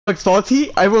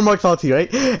salty. Everyone mark salty,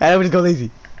 right? And everyone just go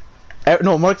lazy.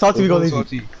 No, mark salty. We go lazy.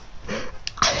 Salty.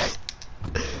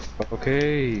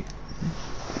 Okay.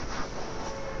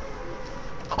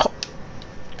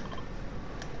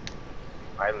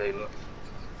 Hi, Layla.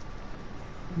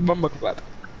 Mama clap.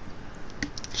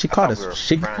 She caught us.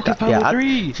 She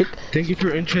Thank you for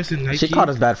your interest in Nike. She called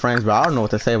us bad friends, bro. I don't know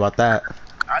what to say about that.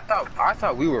 I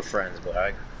thought we were friends, but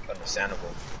I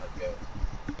understandable. Like, yo.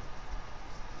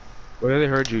 Well, they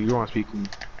heard you. You want to speak to me.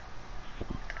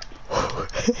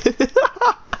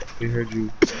 They heard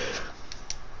you.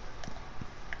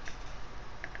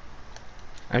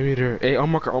 I mean her. Hey,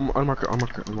 unmark her.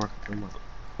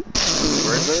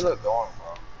 Where's Layla going,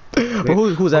 bro? But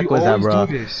whose echo is that, bro?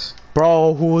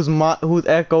 Bro, whose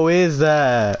echo is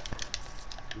that?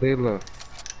 Layla.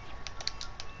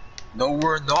 No,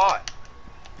 we're not.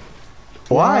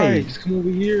 Why? Just come over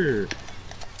here.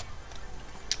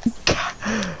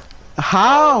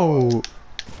 How?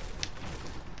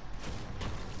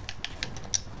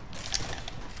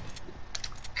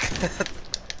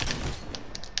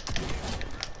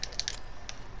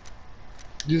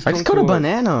 I just got a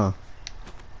banana.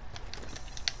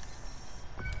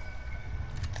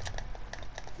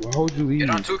 Why would you leave? Get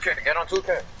on 2K. Get on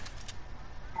 2K.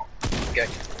 Get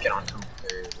on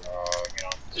 2K, bro. Get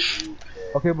on 2K.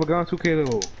 Okay, but get on 2K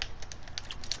though.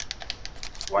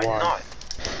 Why not?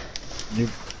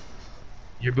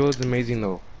 Your build is amazing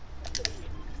though.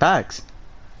 Facts.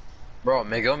 Bro,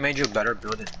 Miguel made you a better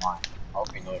build than mine. I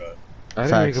hope you know that. I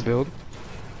didn't make a build.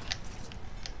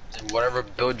 And whatever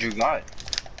build you got.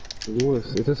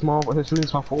 Lewis, it's a shooting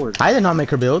small forward. I did not make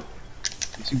her build.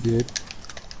 Yes, you did.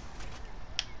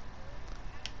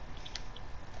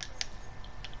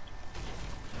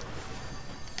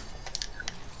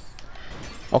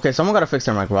 Okay, someone gotta fix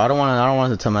their mic, bro. I don't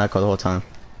want it to tell my echo the whole time.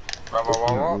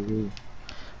 Bro.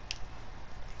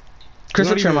 Chris,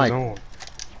 fix your mic.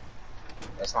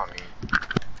 That's not me.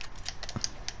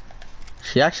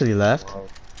 She actually left.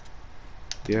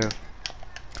 Yeah.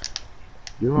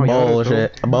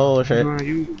 Bullshit. Bullshit.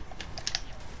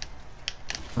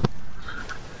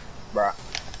 Bruh.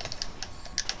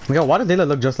 Miguel, why did Layla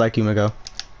look just like you, Miguel?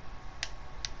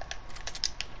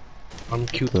 I'm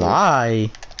cute. Lie.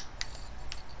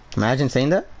 Imagine saying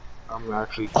that. I'm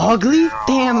actually cute. Ugly?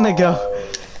 Damn, Miguel.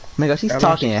 Miguel, she's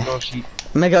talking.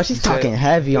 Miguel, she's talking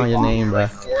heavy on your name, bro.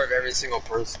 Four of every single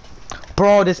person.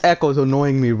 Bro, this echo's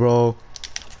annoying me, bro.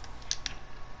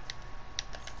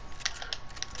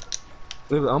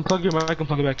 Unplug your mic and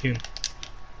plug it back in.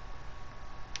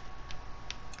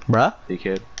 Bruh? Hey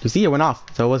kid. You see, it went off,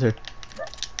 so it was her.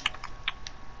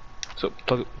 So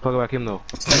plug it back in though.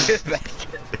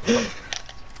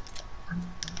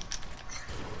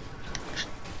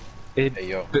 Hey,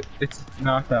 yo. It's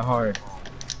not that hard.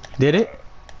 Did it?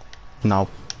 No.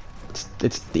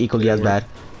 It's equally as bad.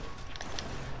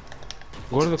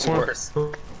 Go to the corner. Worse.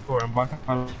 And block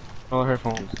out all her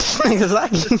phones. It's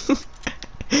lagging.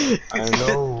 I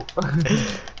know.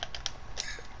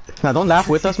 Nah, don't laugh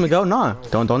with us, Miguel. Nah,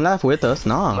 don't laugh with us.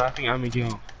 Nah. Laughing at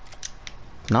Miguel.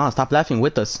 Nah, stop laughing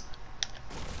with us.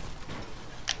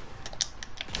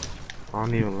 I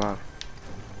don't even laugh.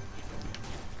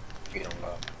 You don't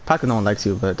love. Probably no one likes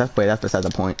you, but that's beside the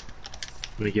point.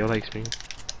 Miguel likes me.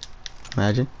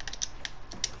 Imagine.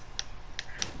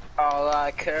 All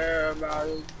I care about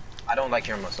is... I don't like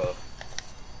hearing myself.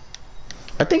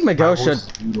 I think Miguel should.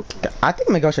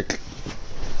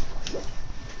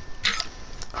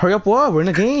 Hurry up! What? We're in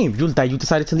a game. You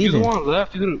decided to leave You it. want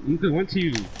left? You could went to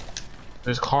you.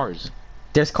 There's cars.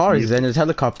 There's cars and there's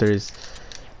helicopters.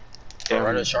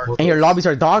 Yeah, And your lobbies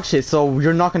are dog shit, so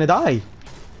you're not gonna die.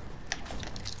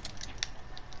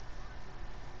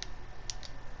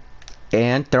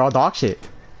 And they're all dog shit.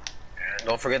 And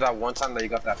don't forget that one time that you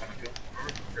got that kill.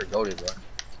 You're goated, bro.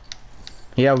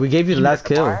 Yeah, we gave you the last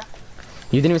kill.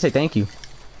 You didn't even say thank you.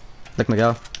 Like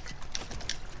Miguel.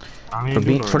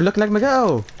 For looking like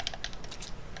Miguel.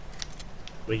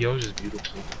 Miguel's just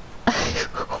beautiful.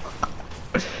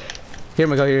 Here,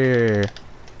 Miguel, here.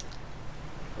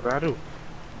 What do I do?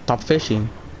 Stop fishing.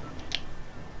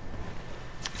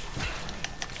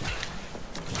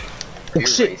 Oh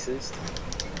shit! Racist.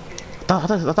 I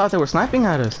thought they were sniping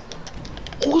at us.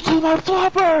 Who took my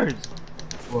floppers?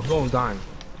 Well, no one's dying.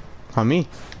 On me.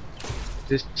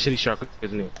 This shitty shark,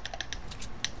 isn't it?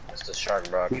 That's the shark,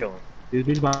 bro. Kill him. This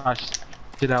bitch about to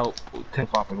shit out 10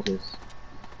 floppers with this.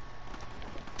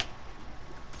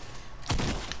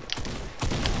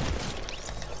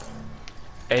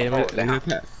 Hey,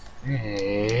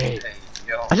 Hey,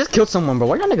 yo. I just killed someone, bro.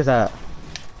 Where y'all niggas at?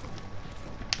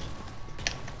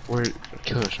 We're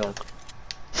kill a shark.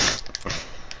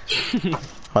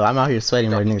 Well, I'm out here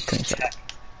sweating right niggas can't shut.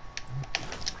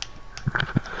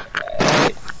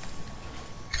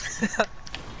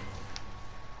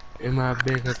 In my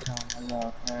bank account, I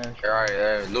love cash.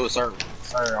 Alright, Lewis, start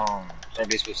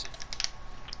bass boosting.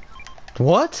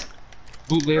 What?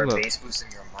 Boot Start Layla. bass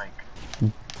boosting your mic.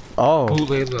 Oh, Boot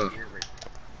Layla.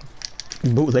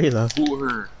 boot Layla. Boot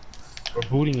her. We're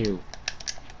booting you.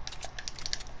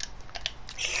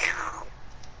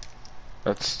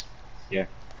 That's... yeah.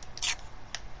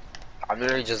 I'm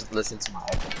literally just listening to my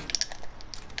iPhone.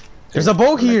 There's a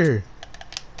boat here.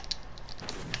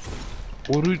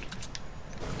 What dude?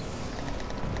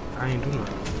 I ain't doing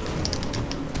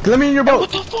nothing. Let me in your boat.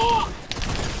 What the fuck?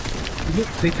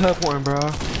 They teleporting, bro.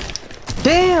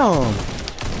 Damn.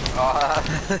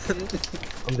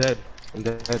 I'm dead. I'm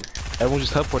dead. Everyone's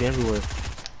just teleporting everywhere.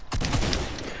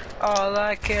 All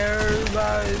I care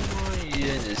about is money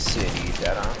in the city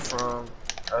that I'm from.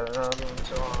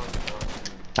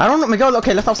 I don't know, Miguel.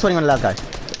 Okay, let's stop sweating on the last guy.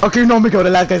 Okay, no, Miguel. The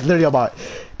last guy's literally a bot.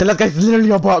 The last guy's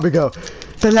literally a bot, Miguel.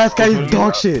 The last guy is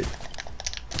dog shit.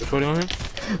 You're sweating on him?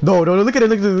 No, look at it.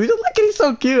 Look at it. Look at it. He's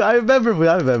so cute. I remember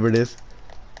this.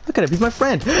 Look at him. He's my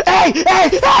friend. Hey!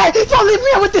 Don't leave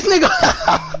me out with this nigga.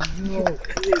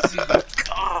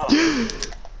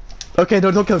 Okay,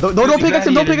 don't kill him. Don't pick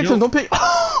him. Don't pick him. Don't pick.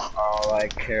 All I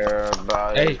care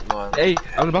about is money. Hey,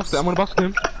 I'm gonna box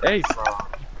him. Hey.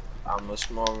 I'm a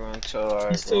smoker until I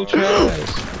He's so trash.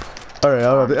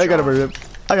 Alright, I gotta murder him.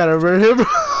 I gotta murder him.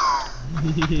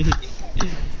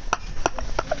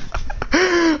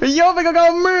 Yo, Miguel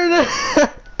got murdered.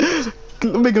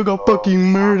 Miguel got fucking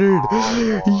murdered.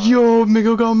 Yo,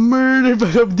 Miguel got murdered by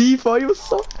the default. He was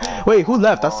so. Wait, who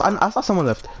left? I saw someone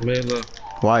left. Layla.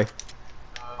 Why?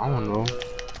 I don't know.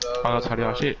 I got tired of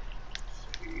y'all shit.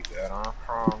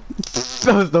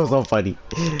 That was so funny.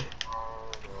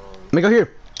 Miguel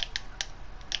here.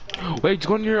 Wait, just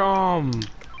go on your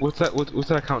what's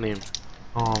that account name?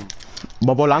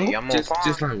 Bobolango?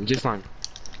 Just Lime.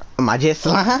 My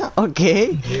Jesla?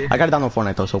 Okay. I got it down on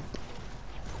Fortnite though, so.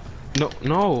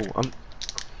 No, I'm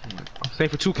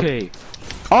saying for 2K.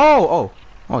 Oh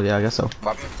yeah, I guess so.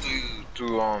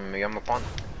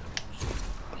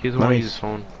 He doesn't want to use his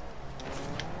phone.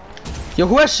 Yo,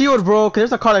 who has shield, bro? Cause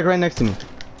there's a car like right next to me.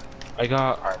 I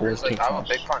got. I have a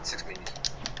big font 6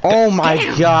 minis. Oh my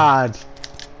god.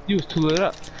 He was too lit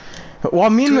up. Well,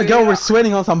 me and Miguel were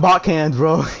sweating on some bot cans,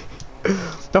 bro.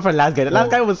 Not for the last guy. The last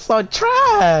guy was so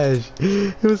trash.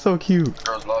 He was so cute.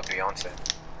 Girls love Beyonce.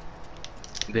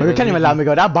 We can't even lie,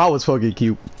 Miguel. That bot was fucking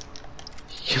cute.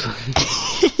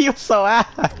 He was so ass.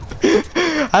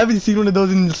 I haven't seen one of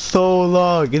those in so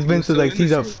long. It's been since like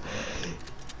season.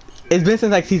 It's been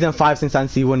since like season 5 since I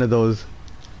see one of those.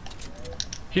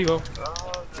 Here you go.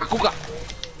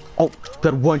 Oh,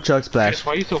 got one chug splash. Chris,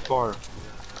 why are you so far?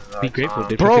 Be grateful.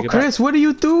 Bro, Chris, what are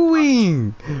you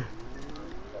doing?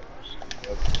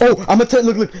 Oh, I'm gonna tell.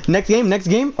 Look. Next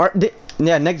game. Or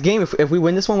yeah, next game. If we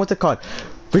win this one, what's it called?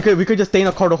 We could just stay in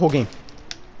a car the whole game.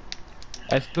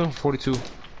 I still have 42.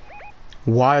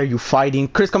 Why are you fighting?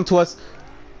 Chris, come to us.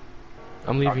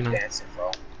 I'm leaving now.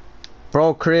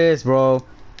 Bro, Chris, bro.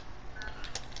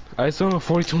 I still have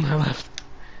 42 now left.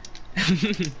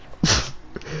 It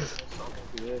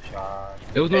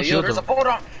was no shield. There's a boat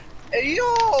on. Hey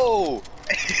yo!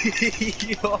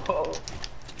 Yo!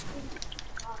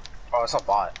 Oh, it's a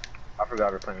bot. I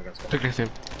forgot we're playing against him. Pick next him.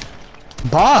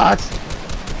 Bots?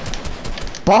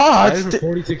 I had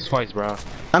 46 twice, bro.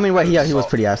 I mean, wait, yeah, he was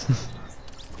pretty ass.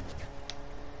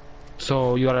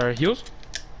 So you got our heals?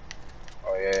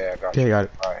 Oh yeah, I got Yeah, you. you got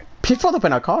it. Alright. He pulled up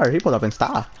in a car. He pulled up in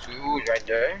style. 2 right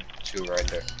there. 2 right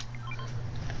there.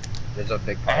 There's a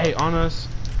big pot. Hey, on us.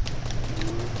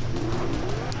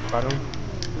 Got him.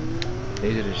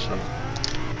 They did this shit.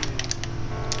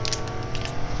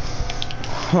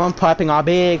 I'm popping a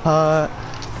big pot.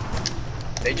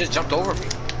 They just jumped over me.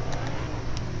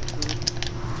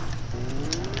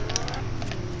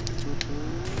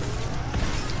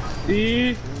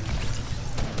 See?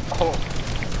 Oh.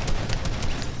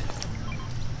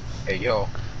 Hey yo. I'm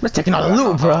just taking all the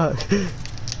loot, bro.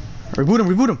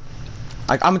 Reboot him.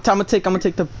 I'm gonna take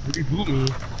the. Reboot me.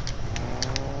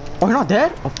 Oh, you're not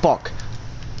dead? Oh fuck.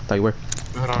 Thought you were.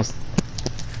 Hold on.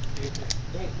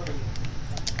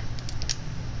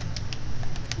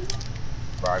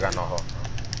 Bro, I got no hope.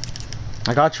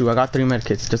 I got you. I got 3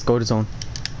 medkits. Just go to zone.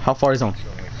 How far is zone?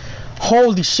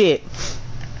 Holy shit.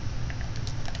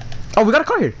 Oh, we got a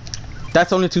car here.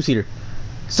 That's only a 2-seater.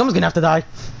 Someone's gonna have to die.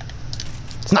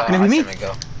 It's not gonna be me.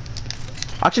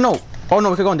 Actually, no. Oh no,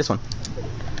 we could go on this one.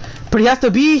 But he has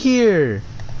to be here.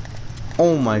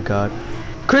 Oh my god.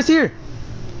 Chris here.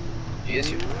 He is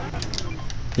here.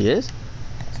 He is?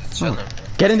 Chilling.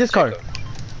 Get in this car.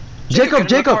 Jacob. Look,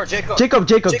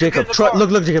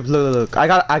 Jacob. Look. I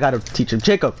gotta teach him.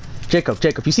 Jacob.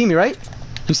 You see me, right?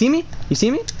 You see me?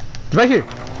 Right here.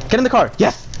 Get in the car.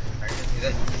 Yes.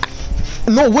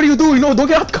 No, what are you doing? No, don't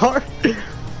get out the car.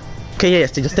 Okay,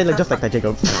 yes, just stay just like that,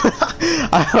 Jacob.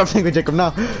 I'm playing with Jacob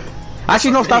now.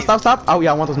 Actually, no, stop. Oh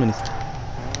yeah, I want those minis.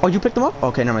 Oh, you picked them up?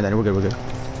 Okay, never mind then. We're good.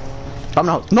 I'm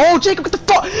not. No, Jacob, get the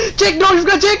fuck. Jake, no, you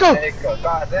got Jacob.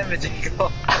 God damn it,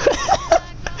 Jacob.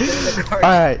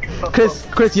 Alright,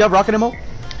 Chris, you have rocket ammo?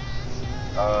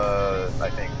 I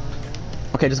think.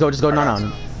 Okay, just go.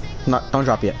 No, don't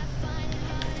drop yet.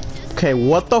 Okay,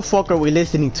 what the fuck are we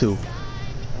listening to?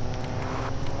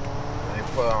 Let me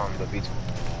put on the beat.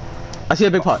 I see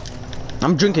a big pot.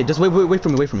 I'm drinking. Just wait for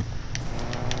me.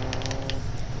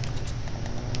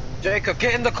 Jacob,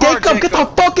 get in the car. Jacob, get the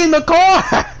fuck in the car!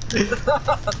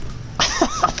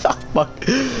 Fuck.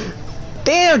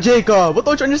 Damn, Jacob! What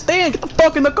don't you understand? Get the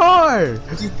fuck in the car!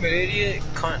 Stupid idiot,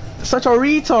 cunt. Such a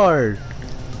retard.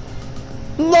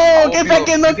 No, get back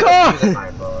in the car!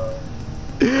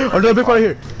 Another big pot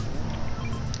here.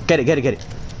 Get it.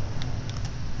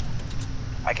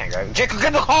 I can't grab it. Jacob, get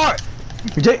in the car!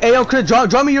 Hey, yo, Chris,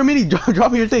 drop me your mini.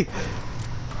 Drop me your thing.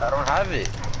 I don't have it.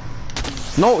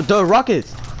 No, the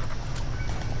rockets.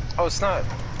 Oh, it's not.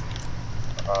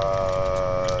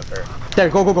 There,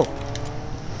 go.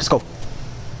 Just go.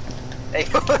 Hey,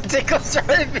 Jacob's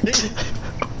driving.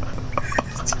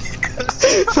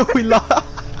 We lost.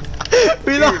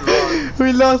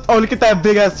 We lost. Oh, look at that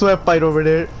big ass sweat fight over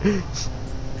there.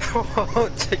 Oh,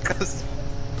 Jacob's.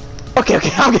 Okay,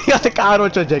 I'm getting out the car. I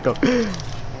don't trust Jacob.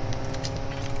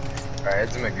 Alright,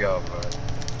 it's gonna go, but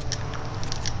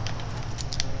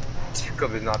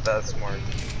Jacob is not that smart.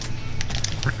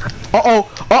 Uh-oh.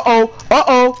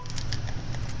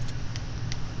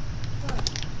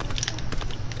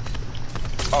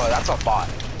 Oh, that's a bot.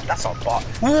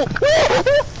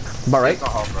 But right?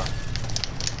 Oh, bro.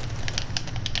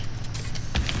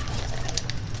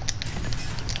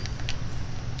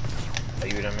 Are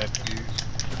you the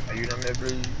man,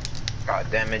 please? God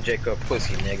damn it, Jacob,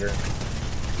 pussy nigger.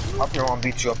 I'm gonna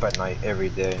beat you up at night every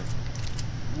day.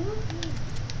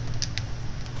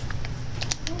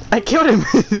 I killed him.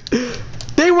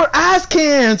 They were ass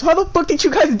cans. How the fuck did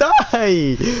you guys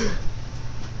die?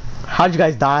 How'd you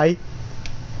guys die?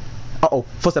 Uh-oh,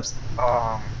 footsteps.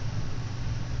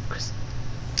 Chris.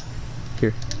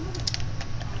 Here.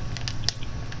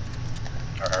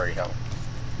 I already helped.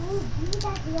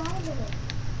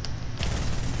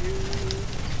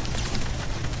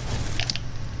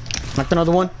 Knocked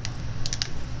another one.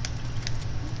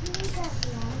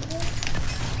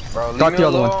 Bro, leave Got me the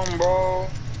other alone, one. bro.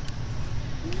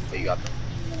 Oh, you got them.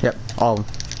 Yep, all of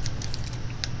them.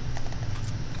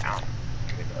 Ow.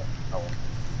 Give me that one.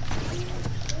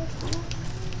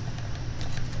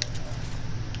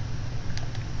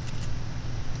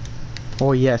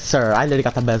 Oh yes, sir. I literally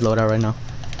got the best loadout right now.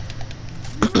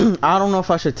 I don't know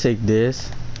if I should take this,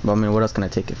 but I mean, what else can I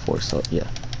take it for? So yeah,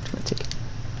 I'm gonna take it.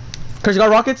 Chris, you got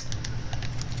rockets?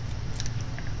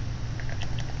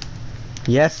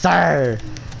 Yes, sir.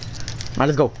 Alright,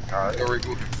 let's go. Alright, go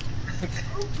reboot.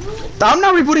 I'm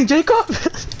not rebooting Jacob.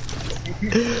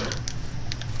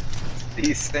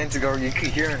 He's saying to go. You can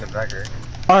hear him in the background.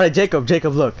 All right, Jacob,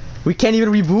 look, we can't even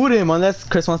reboot him unless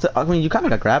Chris wants to. I mean, you kind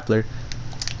of got grappler.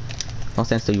 No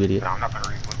sense to you, idiot. No, I'm not gonna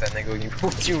reboot that nigga.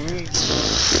 What you mean?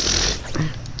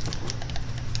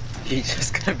 He's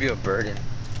just gonna be a burden.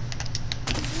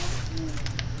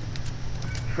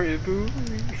 Reboot.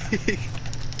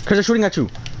 Chris, they're shooting at you.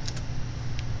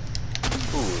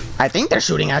 Ooh. I think they're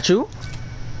shooting at you.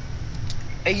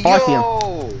 Hey, Oh, I see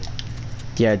yo!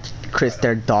 Yeah, Chris,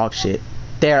 they're dog shit.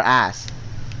 They're ass.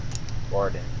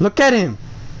 Warden. Look at him.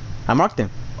 I marked him.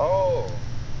 Oh.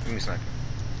 Give me a second.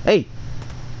 Hey.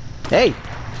 Hey.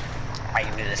 I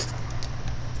can do this.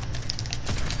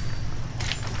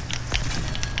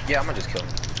 Yeah, I'm gonna just kill him.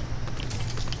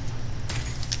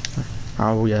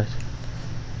 Oh, yeah.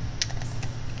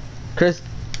 Chris.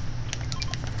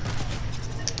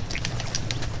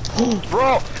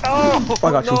 Bro! Oh!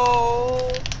 I got you. No!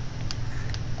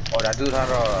 Oh, that dude had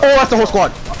a... Oh, that's the whole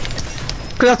squad.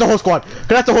 Chris, that's the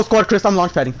whole squad. Chris, I'm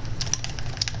launch padding.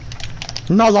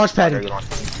 No launch padding.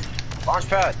 Launch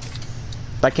pad!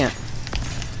 I can't.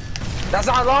 That's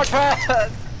not a launch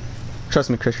pad! Trust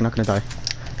me, Chris, you're not gonna die.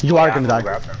 You are gonna die.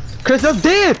 Chris, that's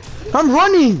dead! I'm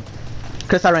running!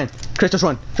 Chris, I ran. Chris, just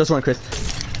run. Just run, Chris.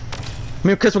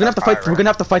 Me and Chris, we're gonna have to fight. We're gonna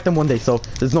have to fight them one day, so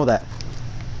just know that.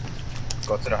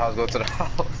 Go to the house, go to the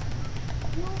house.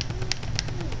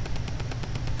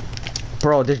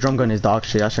 Bro, this drum gun is dog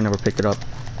shit. I should never picked it up.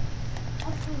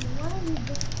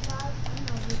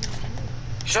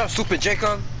 Shut up, stupid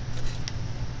Jacob.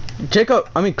 Jacob,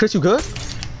 I mean, Chris, you good?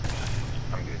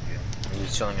 I'm good, yeah. I'm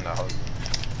just chilling in the house.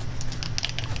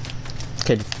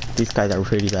 Okay, these guys are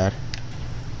pretty bad.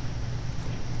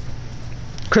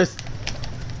 Chris.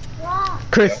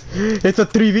 Chris, it's a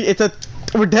 3v.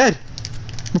 We're dead.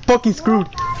 We're fucking screwed.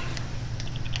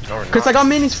 No, we're Chris, not. I got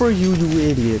minis for you, you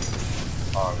idiot.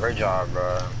 Oh, great job,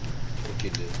 bro. Look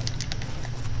at this.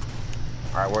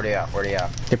 Alright, where they at? Where they at?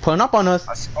 They're pulling up on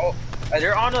us. Oh, hey,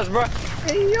 they're on us, bro.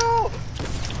 Hey, yo.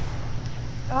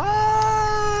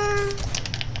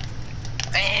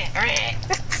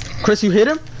 Chris, you hit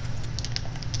him?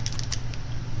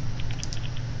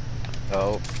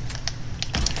 Help.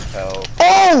 Help.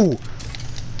 Oh!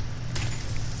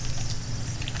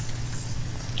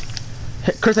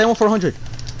 Hey, Chris, I want 400.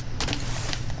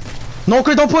 No,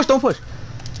 Chris, don't push, don't push.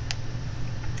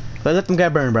 Let them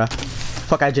get burned, bruh.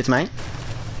 Fuck I jits, man.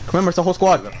 Remember, it's a whole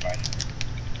squad.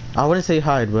 I wouldn't say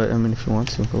hide, but I mean, if you want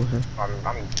to, go ahead.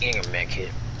 I'm getting a mech hit.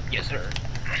 Yes, sir.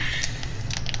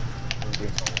 I'm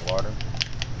getting some water.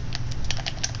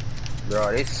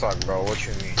 Bro, they suck, bro. What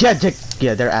you mean? Yeah, Jake.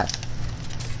 Yeah, they're ass.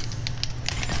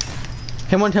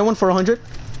 Hit one for 100.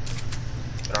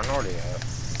 I don't know where they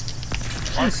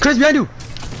at. Chris, behind you.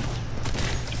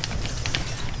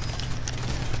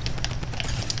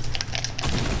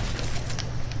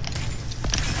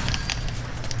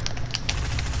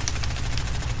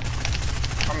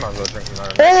 I'm not gonna drink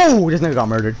another. Oh, this nigga got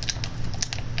murdered.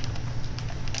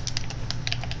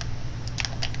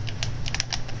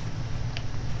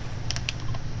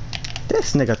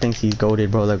 This nigga thinks he's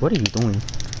goated, bro. Like, what are you doing?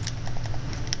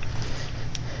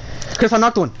 Chris, I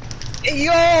knocked one. Hey,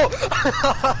 yo!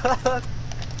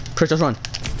 Chris, just run.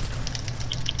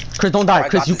 Chris, don't die.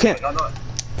 Chris, you can't. No.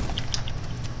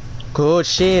 Good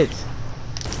shit.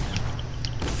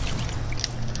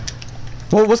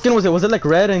 What skin was it? Was it like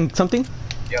red and something?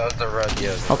 Yeah, it's the red,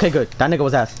 yeah. Okay, good. That nigga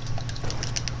was ass.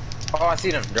 Oh, I see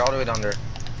them. They're all the way down there.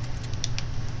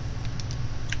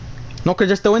 No, Chris,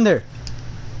 they're still in there.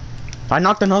 I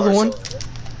knocked another one.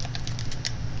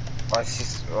 I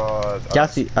see, Yeah,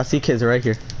 I see kids right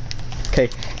here. Okay,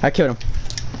 I killed him.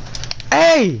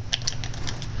 Hey!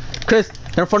 Chris,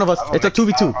 they're in front of us. It's a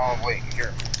 2v2. Oh, wait,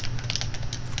 here.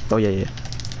 Oh, yeah.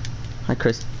 Hi,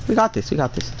 Chris. We got this,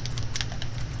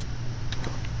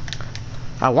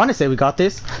 I want to say we got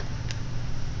this.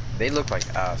 They look like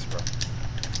ass, bro.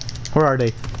 Where are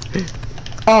they?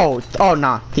 Oh,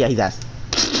 nah. Yeah, he's ass.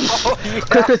 Oh, yeah.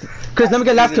 Chris, let me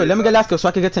get last kill. So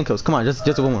I can get 10 kills. Come on, just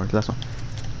one more. Last one.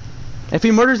 If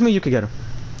he murders me, you can get him.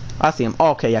 I see him.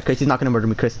 Oh, okay, yeah, Chris, he's not gonna murder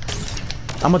me, Chris.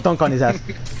 I'm gonna dunk on his ass.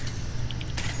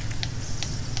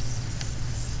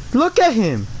 Look at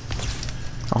him.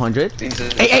 100.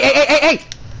 Hey!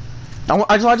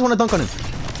 I just want to dunk on him.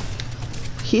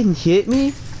 He didn't hit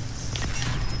me.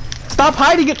 Stop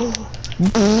hiding it.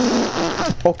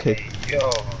 Okay.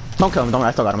 Yo. Don't kill him.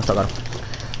 I still got him.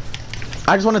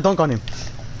 I just want to dunk on him.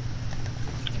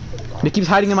 He keeps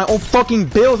hiding in my own fucking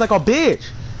bills like a bitch.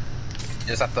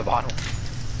 Just at the bottom.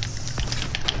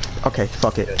 Okay,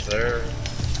 fuck it. Yes, sir.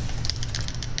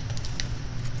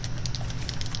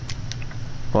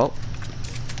 Well,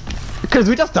 because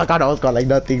we just took out a whole squad like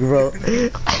nothing, bro.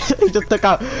 We took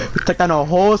down a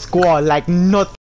whole squad like nothing.